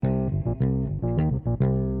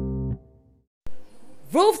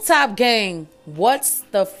Rooftop gang, what's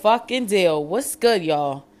the fucking deal? What's good,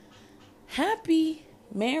 y'all? Happy,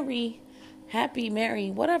 Merry,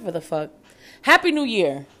 whatever the fuck. Happy New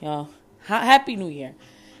Year, y'all. Happy New Year.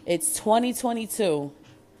 It's 2022.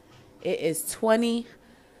 It is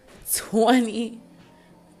 2020,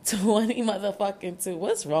 20 motherfucking 2.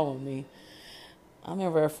 What's wrong with me? I'm in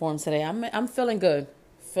rare form today. I'm feeling good.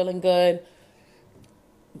 Feeling good.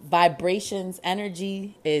 Vibrations,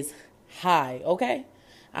 energy is high, okay?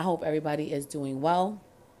 I hope everybody is doing well.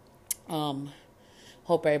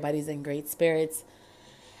 Hope everybody's in great spirits.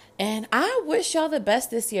 And I wish y'all the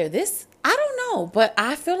best this year. I don't know, but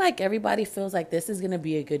I feel like everybody feels like this is going to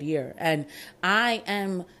be a good year. And I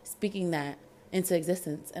am speaking that into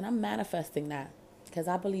existence. And I'm manifesting that because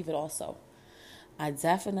I believe it also. I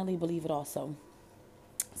definitely believe it also.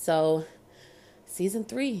 So, season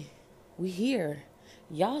 3, we here.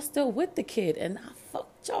 Y'all still with the kid. And I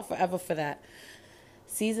fucked y'all forever for that.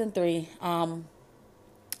 Season 3.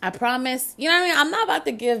 I promise, you know what I mean? I'm not about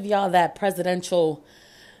to give y'all that presidential,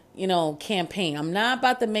 campaign. I'm not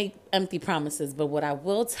about to make empty promises. But what I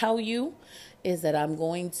will tell you is that I'm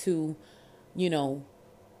going to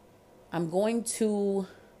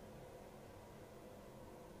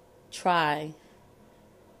try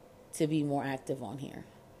to be more active on here.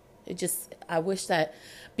 I wish that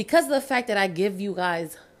because of the fact that I give you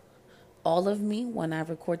guys all of me when I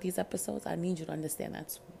record these episodes, I need you to understand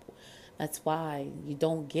that's why you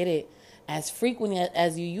don't get it as frequently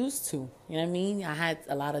as you used to. You know what I mean? I had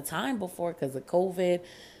a lot of time before because of COVID.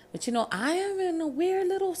 But, I am in a weird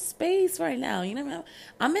little space right now. You know what I mean?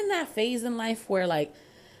 I'm in that phase in life where, I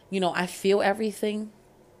feel everything.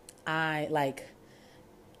 I,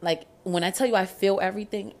 when I tell you I feel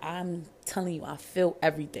everything, I'm telling you I feel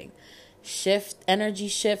everything. Energy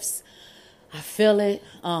shifts. I feel it.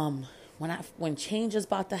 When change is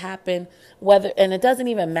about to happen, and it doesn't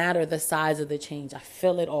even matter the size of the change, I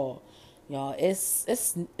feel it all, y'all. It's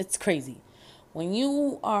crazy when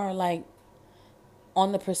you are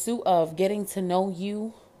on the pursuit of getting to know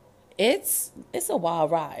you. It's a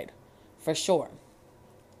wild ride, for sure.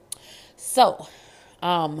 So,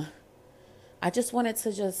 I just wanted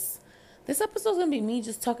to this episode's gonna be me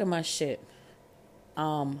just talking my shit.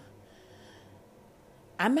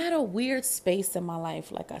 I'm at a weird space in my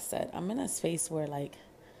life. Like I said, I'm in a space where I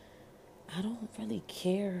don't really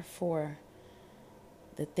care for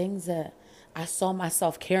the things that I saw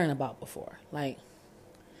myself caring about before. I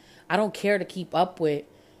don't care to keep up with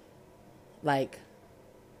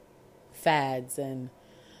fads and,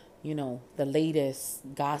 the latest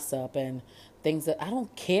gossip and things that I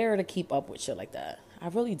don't care to keep up with shit like that. I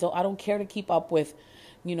really don't. I don't care to keep up with,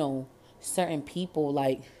 certain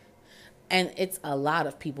people and it's a lot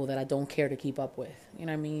of people that I don't care to keep up with. You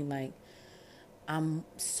know what I mean? I'm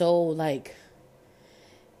so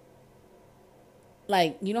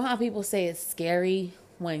you know how people say it's scary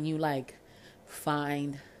when you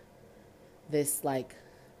find this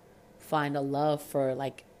find a love for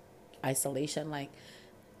isolation.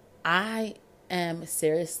 I am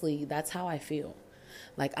seriously, that's how I feel.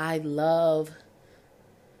 I love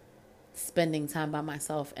spending time by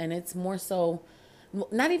myself, and it's more so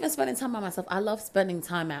not even spending time by myself. I love spending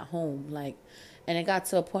time at home. And it got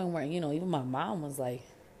to a point where, even my mom was like,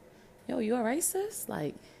 yo, you all right, sis?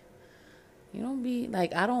 You don't be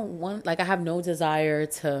I don't want, I have no desire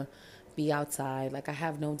to be outside. I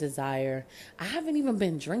have no desire. I haven't even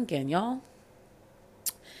been drinking, y'all.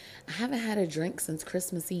 I haven't had a drink since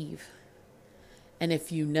Christmas Eve. And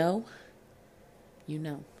if you know, you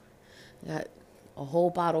know. I got a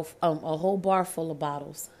whole bar full of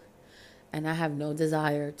bottles. And I have no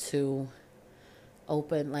desire to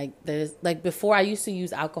open, there's, before I used to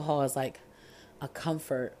use alcohol as, a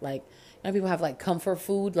comfort. People have, comfort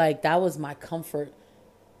food. That was my comfort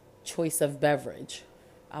choice of beverage,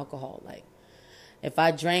 alcohol. If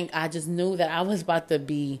I drank, I just knew that I was about to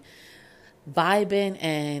be vibing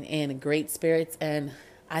and in great spirits. And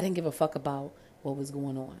I didn't give a fuck about what was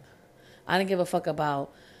going on. I didn't give a fuck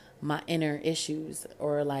about my inner issues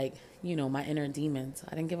or, my inner demons.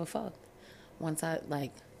 I didn't give a fuck. Once I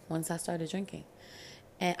started drinking.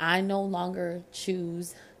 And I no longer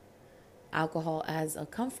choose alcohol as a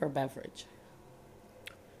comfort beverage.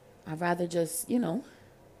 I'd rather just,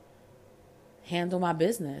 handle my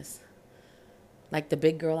business like the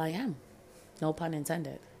big girl I am. No pun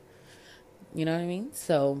intended. You know what I mean?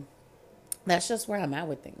 So that's just where I'm at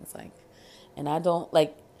with things. And I don't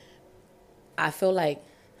I feel like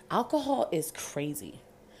alcohol is crazy.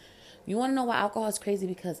 You want to know why alcohol is crazy?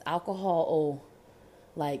 Because alcohol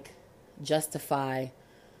will justify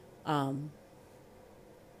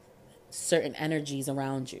certain energies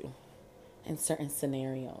around you. in certain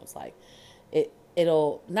scenarios. Like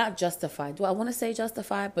it'll not justify. Do I want to say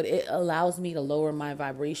justify? But it allows me to lower my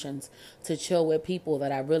vibrations to chill with people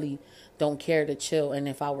that I really don't care to chill. And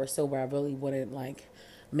if I were sober, I really wouldn't like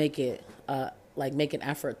make it like make an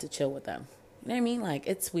effort to chill with them. You know what I mean? Like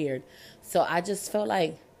it's weird. So I just felt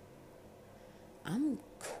like I'm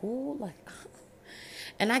cool. Like,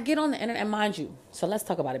 and I get on the internet, and mind you, so let's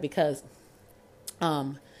talk about it because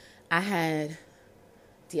I had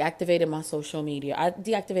deactivated my social media. I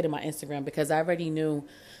deactivated my Instagram because I already knew.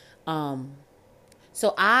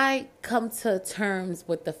 So I come to terms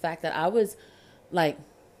with the fact that I was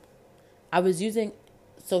using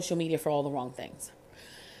social media for all the wrong things.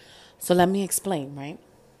 So let me explain, right?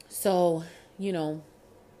 So,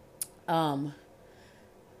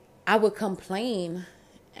 I would complain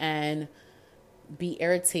and be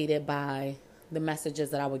irritated by the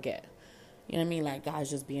messages that I would get. You know what I mean? Like guys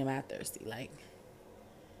just being mad thirsty, like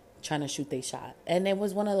trying to shoot their shot. And it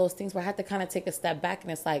was one of those things where I had to kind of take a step back,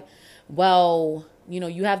 and it's like, well,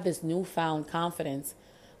 you have this newfound confidence,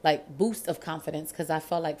 like boost of confidence, because I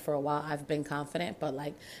felt like for a while I've been confident, but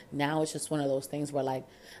like now it's just one of those things where like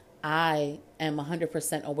I am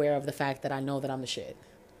 100% aware of the fact that I know that I'm the shit.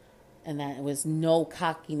 And that it was no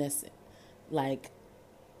cockiness, like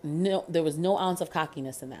no, there was no ounce of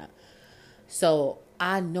cockiness in that. So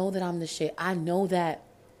I know that I'm the shit. I know that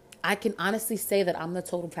I can honestly say that I'm the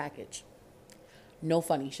total package. No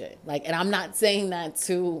funny shit. Like, and I'm not saying that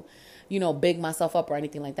to, big myself up or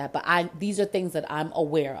anything like that. But these are things that I'm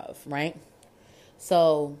aware of, right?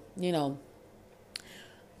 So,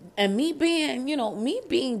 and me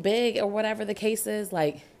being big or whatever the case is,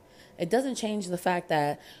 like, it doesn't change the fact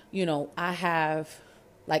that, I have,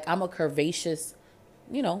 like, I'm a curvaceous,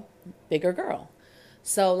 bigger girl.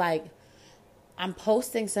 So, like, I'm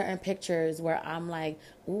posting certain pictures where I'm like,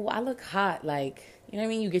 ooh, I look hot. Like, you know what I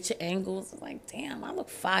mean? You get your angles. It's like, damn, I look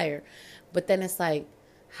fire. But then it's like,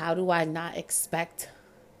 how do I not expect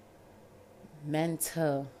men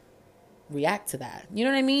to react to that? You know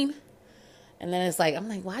what I mean? And then it's like, I'm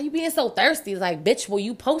like, why are you being so thirsty? It's like, bitch, well,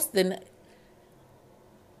 you posting,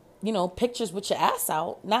 pictures with your ass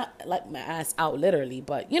out. Not like my ass out literally,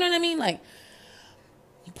 but you know what I mean? Like,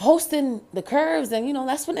 you posting the curves, and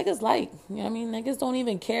that's what niggas like. You know what I mean? Niggas don't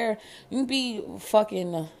even care. You can be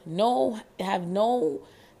fucking have no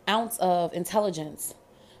ounce of intelligence,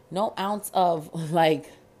 no ounce of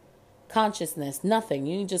like consciousness, nothing.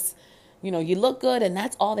 You just, you look good, and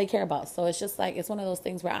that's all they care about. So it's just like, it's one of those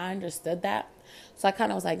things where I understood that. So I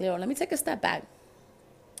kind of was like, let me take a step back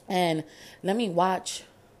and let me watch.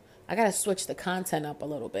 I got to switch the content up a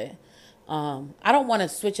little bit. I don't want to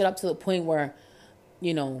switch it up to the point where,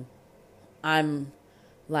 I'm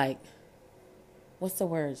like, what's the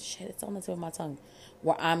word? Shit, it's on the tip of my tongue.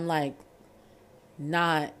 Where I'm like,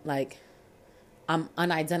 not like, I'm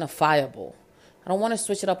unidentifiable. I don't want to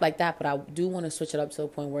switch it up like that, but I do want to switch it up to a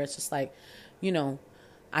point where it's just like,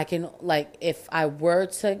 I can, like, if I were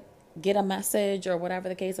to get a message or whatever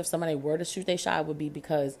the case, if somebody were to shoot their shot, it would be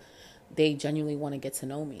because they genuinely want to get to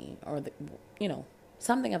know me, or,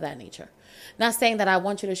 something of that nature. Not saying that I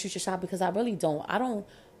want you to shoot your shot, because I really don't.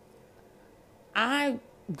 I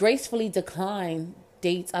gracefully decline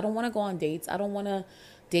dates. I don't want to go on dates. I don't want to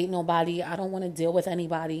date nobody. I don't want to deal with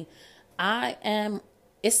anybody.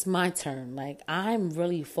 It's my turn. Like, I'm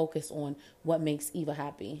really focused on what makes Eva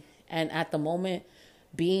happy. And at the moment,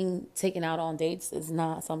 being taken out on dates is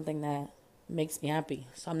not something that makes me happy.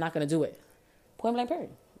 So I'm not going to do it. Point blank period.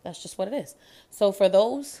 That's just what it is. So for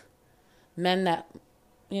those men that,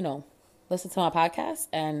 listen to my podcast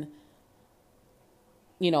and,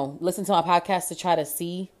 listen to my podcast to try to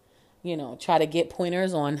see, try to get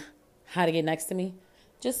pointers on how to get next to me,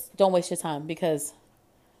 just don't waste your time, because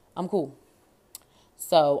I'm cool.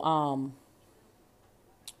 So,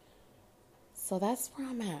 so that's where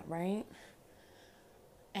I'm at, right?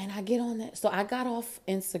 And I get on that. So I got off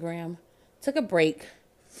Instagram, took a break,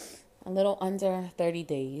 a little under 30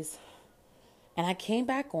 days. And I came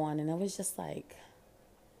back on, and it was just like,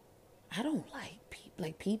 I don't like people.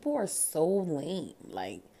 Like, people are so lame.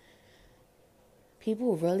 Like,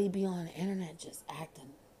 people really be on the internet just acting,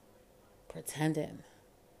 pretending.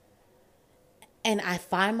 And I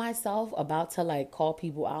find myself about to, like, call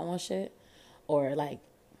people out on shit, or, like,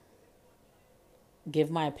 give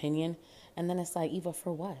my opinion. And then it's like, Eva,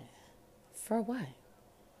 for what? For what?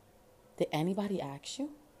 Did anybody ask you?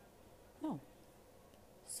 No.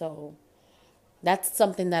 So that's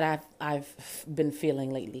something that I've been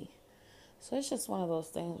feeling lately. So it's just one of those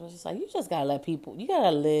things where it's just like, you just gotta let people, you gotta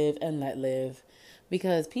live and let live,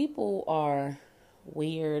 because people are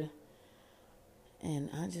weird, and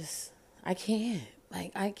I can't.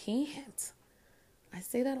 Like, I can't. I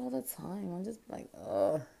say that all the time. I'm just like,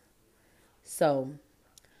 ugh. So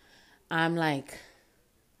I'm like,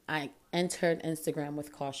 I entered Instagram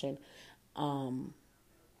with caution. Um,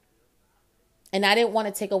 and I didn't want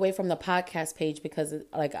to take away from the podcast page because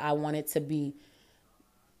like I wanted to be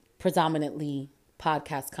predominantly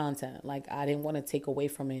podcast content. Like I didn't want to take away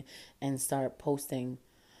from it and start posting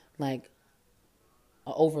like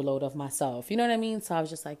an overload of myself. You know what I mean? So I was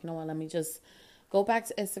just like, you know what, let me just go back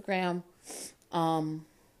to Instagram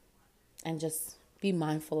and just be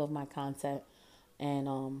mindful of my content.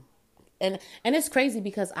 And it's crazy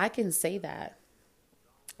because I can say that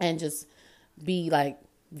and just be like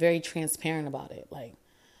very transparent about it. Like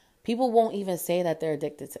people won't even say that they're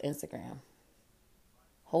addicted to Instagram.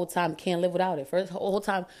 Whole time can't live without it.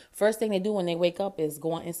 First thing they do when they wake up is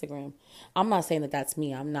go on Instagram. I'm not saying that that's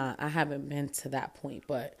me. I haven't been to that point,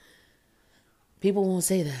 but people won't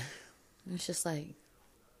say that. It's just like,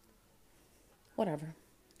 whatever.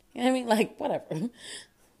 You know what I mean? Like, whatever.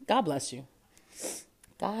 God bless you.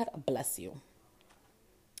 God bless you.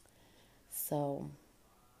 So,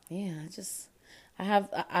 yeah,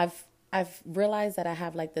 I've realized that I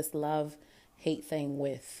have like this love hate thing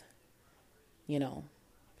with, you know,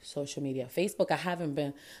 social media. Facebook, I haven't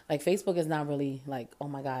been like, Facebook is not really like, oh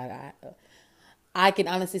my God. I can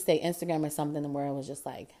honestly say Instagram is something where it was just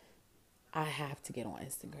like, I have to get on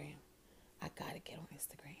Instagram. I gotta get on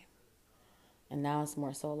Instagram. And now it's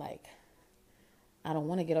more so like, I don't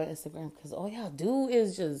want to get on Instagram because all y'all do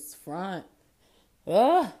is just front.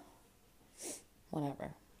 Ugh.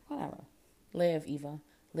 Whatever. Live, Eva.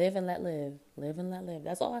 Live and let live. Live and let live.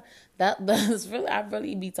 That's all. That's really. I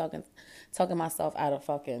really be talking myself out of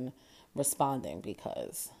fucking responding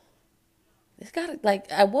because it's gotta like.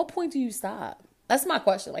 At what point do you stop? That's my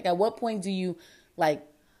question. Like, at what point do you like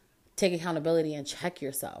take accountability and check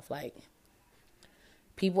yourself? Like,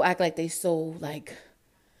 people act like they're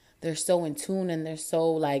so in tune and they're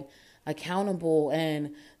so like accountable,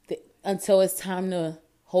 and until it's time to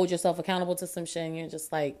hold yourself accountable to some shit, and you're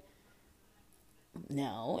just like,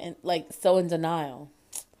 no, and like so in denial.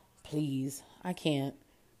 Please, I can't.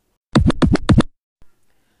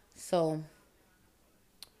 So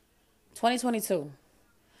 2022,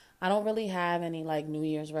 I don't really have any like New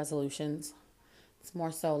Year's resolutions. It's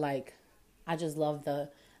more so like I just love the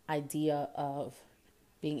idea of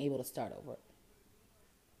being able to start over.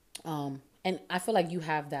 And I feel like you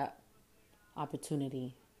have that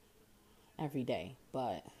opportunity every day,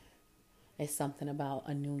 but it's something about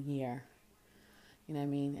a new year. You know what I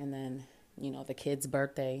mean? And then, the kid's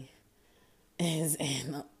birthday is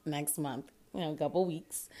in next month, a couple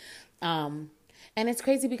weeks. And it's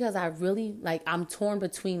crazy because I really I'm torn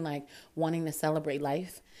between like wanting to celebrate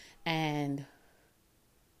life and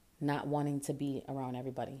not wanting to be around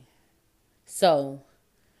everybody. So,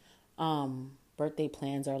 birthday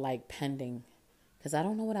plans are like pending because I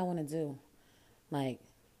don't know what I want to do. Like,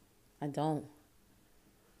 I don't.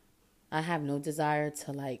 I have no desire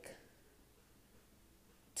to like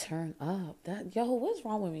turn up. What's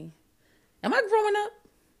wrong with me? Am I growing up?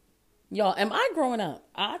 Y'all, am I growing up?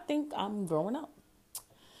 I think I'm growing up.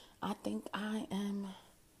 I think I am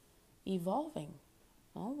evolving.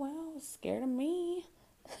 Oh, well, scared of me.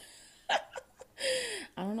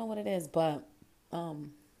 I don't know what it is, but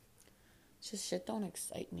just shit don't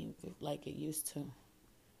excite me like it used to.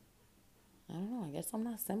 I don't know. I guess I'm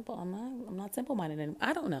not simple. I'm not simple-minded anymore.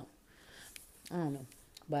 I don't know.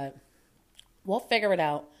 But we'll figure it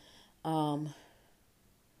out.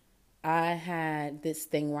 I had this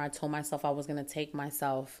thing where I told myself I was going to take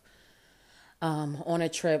myself on a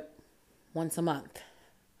trip once a month.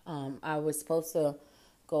 I was supposed to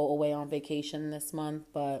go away on vacation this month,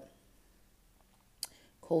 but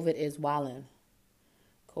COVID is wildin'.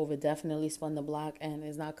 COVID definitely spun the block and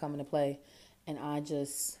is not coming to play. And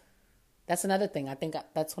that's another thing. I think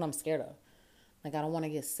that's what I'm scared of. Like, I don't want to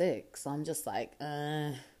get sick. So I'm just like,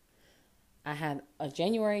 I had a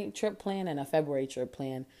January trip plan and a February trip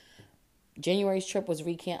plan. January's trip was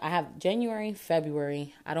I have January,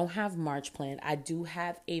 February. I don't have March planned. I do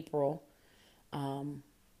have April.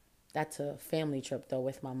 That's a family trip, though,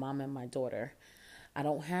 with my mom and my daughter. I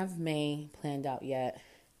don't have May planned out yet.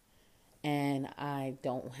 And I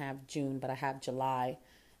don't have June, but I have July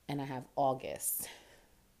and I have August.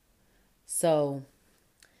 So,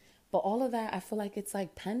 but all of that, I feel like it's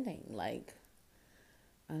like pending. Like,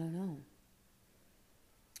 I don't know.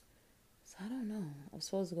 So I don't know. I'm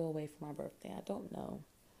supposed to go away for my birthday. I don't know.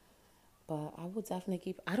 But I will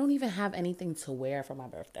definitely I don't even have anything to wear for my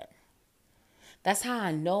birthday. That's how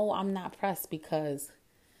I know I'm not pressed, because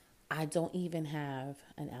I don't even have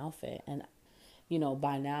an outfit. And,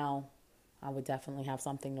 by now, I would definitely have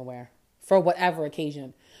something to wear. for whatever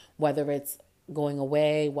occasion, whether it's going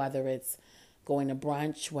away, whether it's going to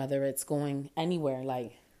brunch, whether it's going anywhere.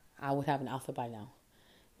 Like, I would have an outfit by now.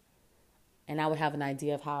 And I would have an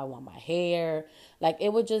idea of how I want my hair. Like,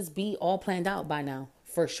 it would just be all planned out by now,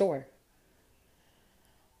 for sure.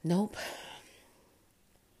 Nope.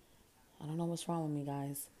 I don't know what's wrong with me,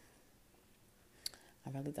 guys. I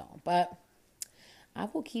really don't. But I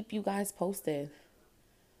will keep you guys posted.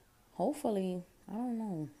 Hopefully, I don't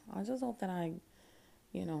know. I just hope that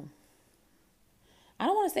you know, I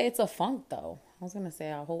don't want to say it's a funk though. I was gonna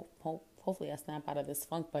say I hopefully I snap out of this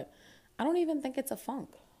funk, but I don't even think it's a funk.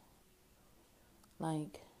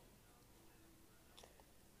 Like,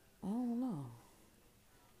 I don't know.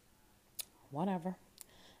 Whatever.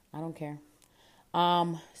 I don't care.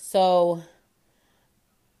 So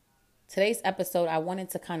today's episode, I wanted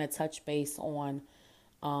to kind of touch base on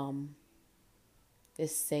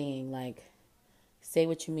this saying, like, say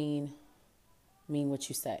what you mean what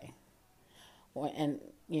you say. And,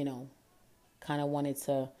 kind of wanted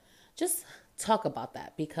to just talk about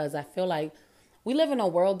that, because I feel like we live in a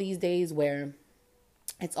world these days where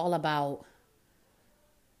it's all about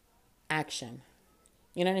action.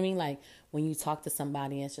 You know what I mean? Like, when you talk to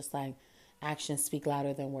somebody, it's just like, actions speak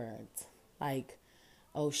louder than words. Like,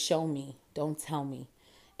 oh, show me, don't tell me.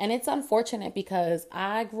 And it's unfortunate because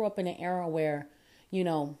I grew up in an era where,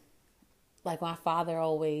 like my father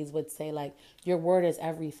always would say, like, your word is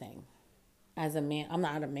everything. As a man, I'm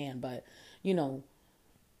not a man, but,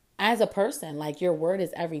 as a person, like, your word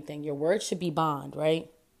is everything. Your word should be bond, right?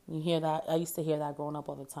 You hear that? I used to hear that growing up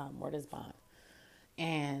all the time. Word is bond.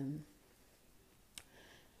 And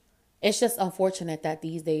it's just unfortunate that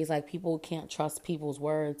these days, like, people can't trust people's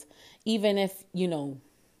words, even if, you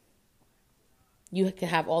could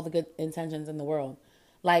have all the good intentions in the world.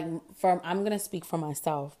 Like, I'm going to speak for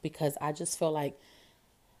myself, because I just feel like,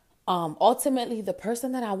 ultimately the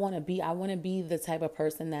person that I want to be the type of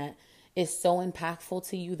person that is so impactful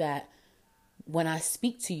to you that when I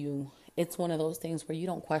speak to you, it's one of those things where you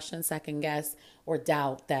don't question, second guess, or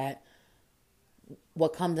doubt that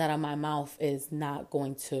what comes out of my mouth is not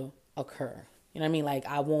going to occur. You know what I mean? Like,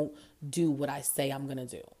 I won't do what I say I'm going to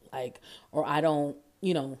do. Like, or I don't,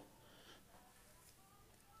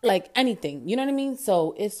 like anything, you know what I mean?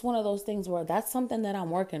 So it's one of those things where that's something that I'm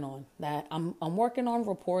working on, that I'm working on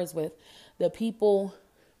rapport with the people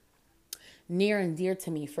near and dear to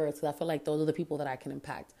me first, because I feel like those are the people that I can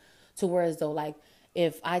impact. To whereas though, like,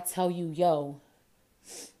 if I tell you, yo,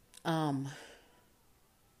 I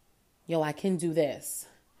can do this,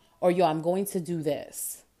 or yo, I'm going to do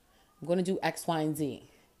this, I'm going to do X, Y, and Z,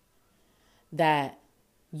 that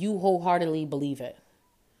you wholeheartedly believe it.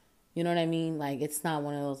 You know what I mean? Like, it's not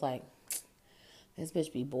one of those, like, this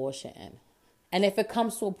bitch be bullshitting. And if it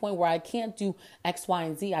comes to a point where I can't do X, Y,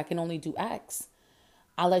 and Z, I can only do X,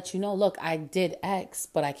 I'll let you know, look, I did X,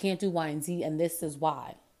 but I can't do Y and Z, and this is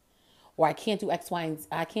why. Or I can't do X, Y, and Z,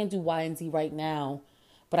 I can't do Y and Z right now,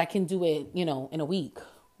 but I can do it, in a week,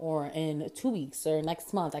 or in 2 weeks, or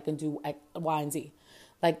next month, I can do X, Y, and Z.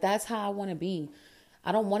 Like, that's how I want to be.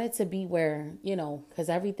 I don't want it to be where, because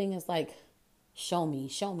everything is like, show me.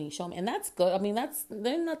 And that's good. I mean, there's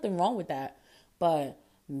nothing wrong with that. But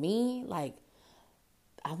me, like,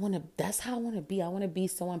 that's how I want to be. I want to be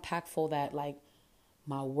so impactful that, like,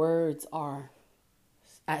 my words are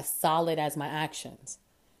as solid as my actions.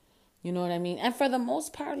 You know what I mean? And for the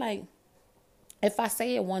most part, like, if I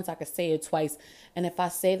say it once, I could say it twice. And if I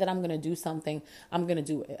say that I'm going to do something, I'm going to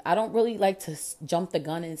do it. I don't really like to jump the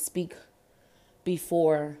gun and speak too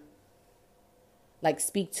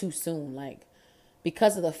soon. Like,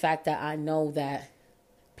 because of the fact that I know that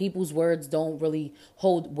people's words don't really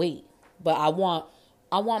hold weight. But I want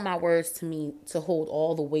my words to hold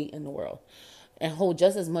all the weight in the world, and hold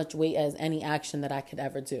just as much weight as any action that I could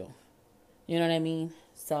ever do. You know what I mean?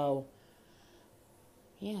 So,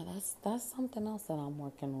 yeah, that's something else that I'm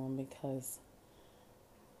working on, because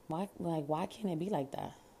why can't it be like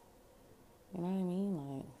that? You know what I mean?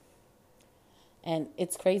 Like, and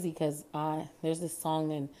it's crazy because there's this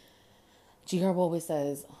song, and G Herbo always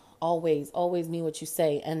says, always mean what you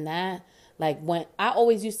say. And that, like, when I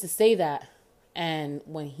always used to say that, and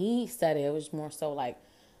when he said it, it was more so like,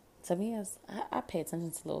 to me, I pay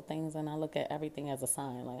attention to little things, and I look at everything as a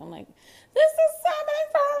sign. Like, I'm like, this is happening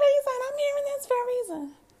for a reason. I'm hearing this for a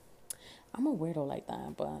reason. I'm a weirdo like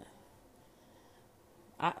that, but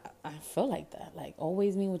I feel like that. Like,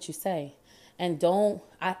 always mean what you say. And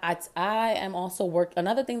I am also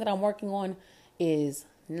another thing that I'm working on is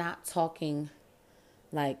not talking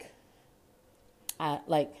not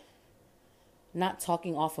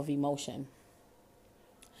talking off of emotion.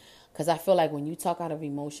 Because I feel like when you talk out of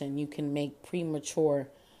emotion, you can make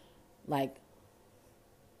like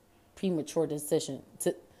premature decision.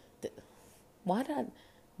 Why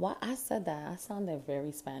I said that? I sounded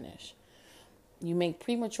very Spanish. You make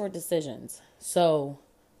premature decisions. So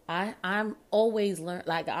I'm always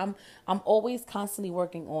I'm always constantly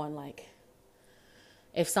working on, like,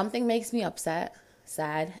 if something makes me upset,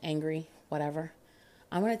 sad, angry, whatever,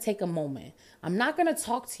 I'm going to take a moment. I'm not going to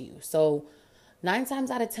talk to you. So 9 times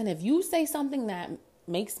out of 10, if you say something that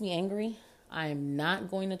makes me angry, I am not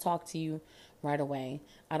going to talk to you right away.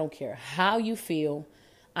 I don't care how you feel.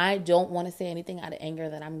 I don't want to say anything out of anger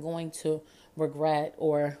that I'm going to regret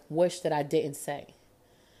or wish that I didn't say.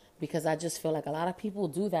 Because I just feel like a lot of people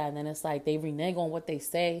do that. And then it's like they renege on what they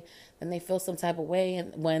say. Then they feel some type of way.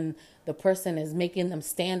 And when the person is making them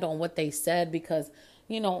stand on what they said, because,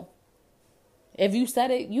 if you said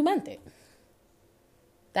it, you meant it.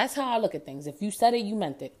 That's how I look at things. If you said it, you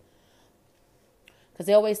meant it. Because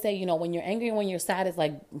they always say, when you're angry and when you're sad, it's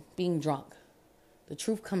like being drunk. The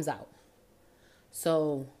truth comes out.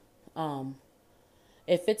 So,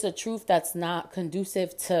 if it's a truth that's not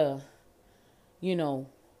conducive to, to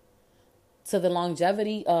the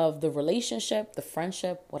longevity of the relationship, the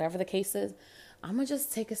friendship, whatever the case is, I'm going to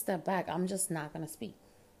just take a step back. I'm just not going to speak.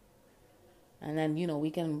 And then,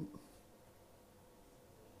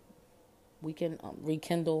 we can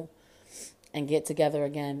rekindle and get together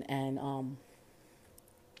again. And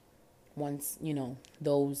once,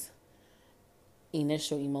 those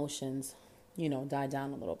initial emotions, die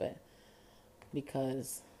down a little bit.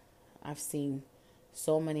 Because I've seen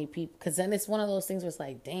so many people, because then it's one of those things where it's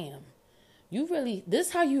like, damn, this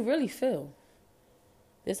is how you really feel.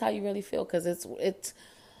 This is how you really feel. Because it's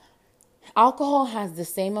alcohol has the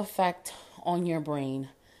same effect on your brain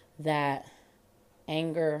that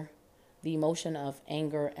anger, the emotion of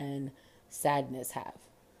anger and sadness have.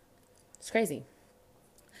 It's crazy.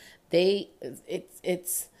 It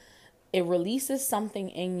releases something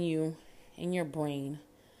in you, in your brain,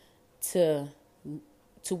 to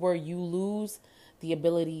where you lose the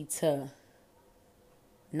ability to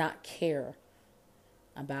not care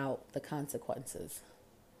about the consequences.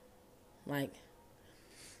 Like,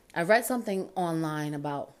 I read something online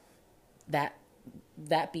about that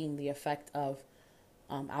being the effect of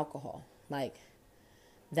alcohol. Like,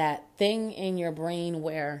 that thing in your brain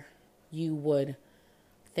where you would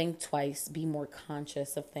think twice, be more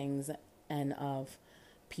conscious of things and of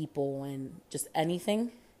people and just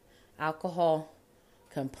anything. Alcohol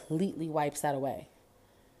completely wipes that away.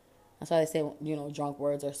 That's why they say, drunk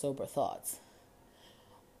words are sober thoughts.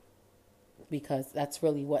 Because that's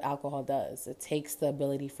really what alcohol does. It takes the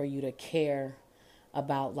ability for you to care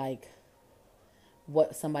about, like,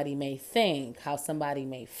 what somebody may think, how somebody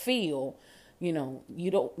may feel.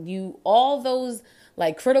 All those,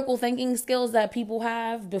 like, critical thinking skills that people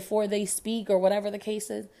have before they speak or whatever the case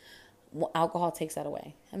is, alcohol takes that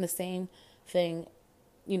away. And the same thing,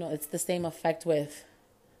 it's the same effect with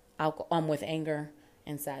alcohol, with anger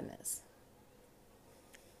and sadness.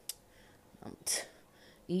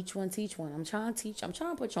 Each one teach one. I'm trying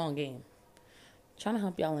to put you on game. I'm trying to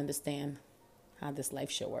help y'all understand how this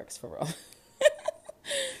life shit works for real.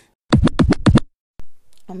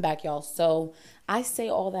 I'm back, y'all. So I say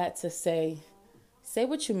all that to say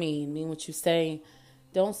what you mean what you say.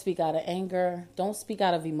 Don't speak out of anger. Don't speak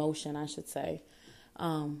out of emotion, I should say.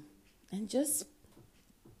 And just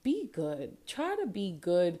be good. Try to be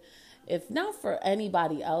good, if not for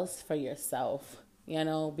anybody else, for yourself,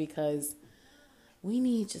 because we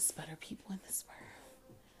need just better people in this world.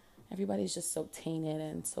 Everybody's just so tainted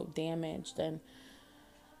and so damaged. And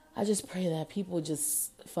I just pray that people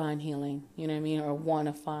just find healing, or want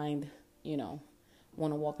to find,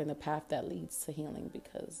 want to walk in the path that leads to healing,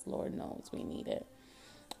 because Lord knows we need it.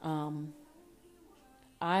 I'm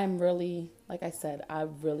really, like I said, I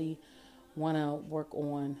really want to work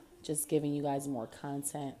on just giving you guys more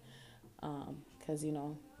content. Because,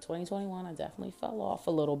 2021, I definitely fell off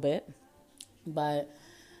a little bit. But,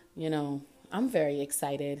 I'm very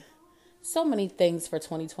excited. So many things for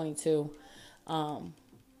 2022.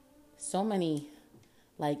 So many,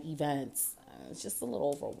 like, events. It's just a little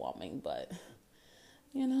overwhelming, but,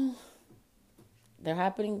 they're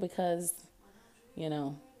happening because,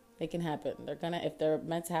 they can happen. If they're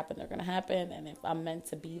meant to happen, they're going to happen. And if I'm meant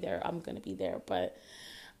to be there, I'm going to be there. But,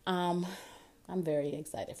 I'm very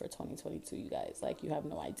excited for 2022, you guys. Like, you have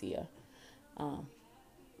no idea.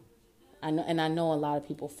 I know a lot of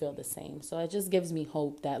people feel the same. So it just gives me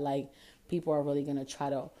hope that, like, people are really going to try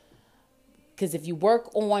to, because if you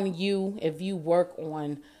work on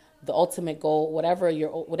the ultimate goal,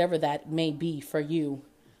 whatever that may be for you,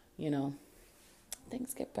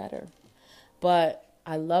 things get better. But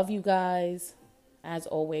I love you guys. As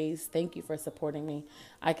always, thank you for supporting me.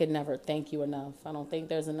 I could never thank you enough. I don't think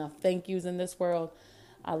there's enough thank yous in this world.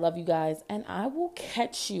 I love you guys, and I will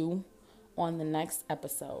catch you on the next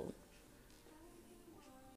episode.